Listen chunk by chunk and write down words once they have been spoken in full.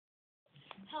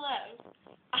Hello.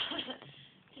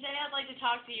 Today I'd like to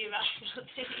talk to you about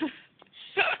something.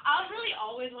 I've really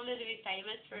always wanted to be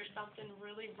famous for something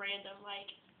really random.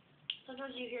 Like,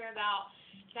 sometimes you hear about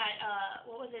that,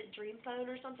 what was it, Dream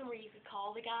Phone or something, where you could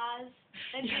call the guys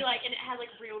and be like, and it had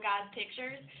like real guys'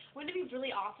 pictures. Wouldn't it be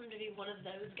really awesome to be one of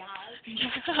those guys?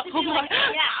 To be like,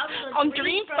 yeah, I was on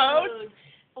Dream Phone.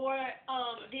 Or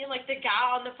being like the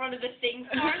guy on the front of the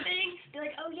SingStar thing. Be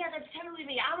like, oh yeah, that's totally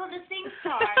me. I'm on the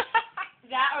SingStar.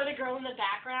 That or the girl in the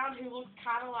background who looks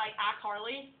kind of like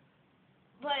iCarly.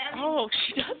 But I mean,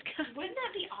 she does. Wouldn't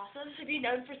that be awesome to be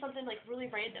known for something like really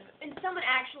random and someone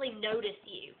actually notice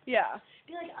you? Yeah.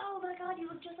 Be like, oh my God, you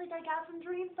look just like that guy from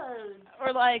Dream Phone.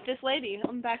 Or like this lady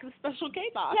on the back of the Special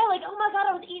K box. Yeah, like, oh my God,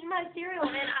 I was eating my cereal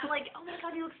and I'm like, oh my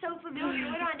God, you look so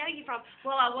familiar. Where do I know you from?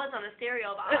 Well, I was on a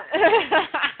cereal box.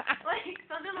 Like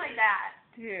something like that.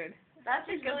 Dude. That's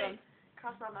just really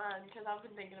crossed my mind because I've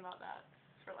been thinking about that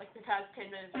for like the past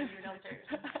 10 minutes when you were downstairs.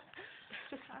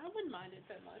 I wouldn't mind it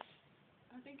that much.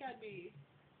 I think I'd be.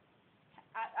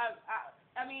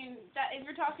 I mean, that if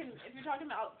you're talking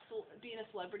about being a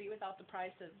celebrity without the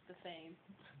price of the fame.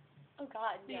 Oh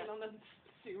God, Being on the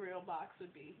cereal box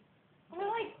would be. Or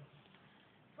like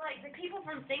the people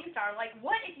from SingStar. Like,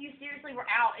 what if you seriously were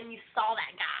out and you saw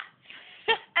that guy,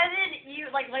 and then you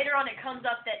like later on it comes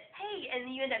up that hey, and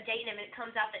you end up dating him and it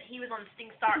comes out that he was on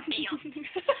SingStar Amp.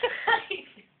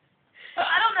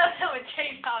 I don't know if that would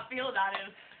change how I feel about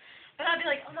him. But I'd be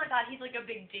like, oh my God, he's like a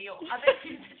big deal. I bet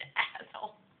he's such an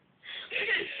asshole. Look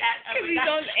at his tattoo. He's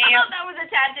on I thought that was a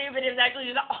tattoo, but it was actually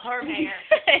just arm hair.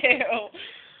 Ew.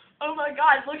 Oh my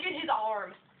God, look at his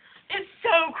arms. It's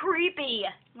so creepy.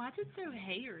 Why is it so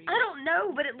hairy? I don't know,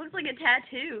 but it looks like a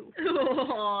tattoo. It's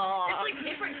like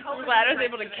different colors. I'm glad I was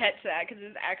able to catch that because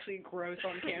it's actually gross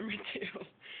on camera too.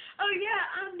 Oh yeah,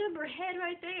 I'm number head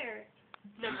right there.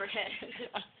 Number head.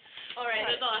 All right,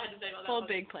 that's all I had to say about that. Whole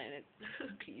big planet.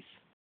 Peace.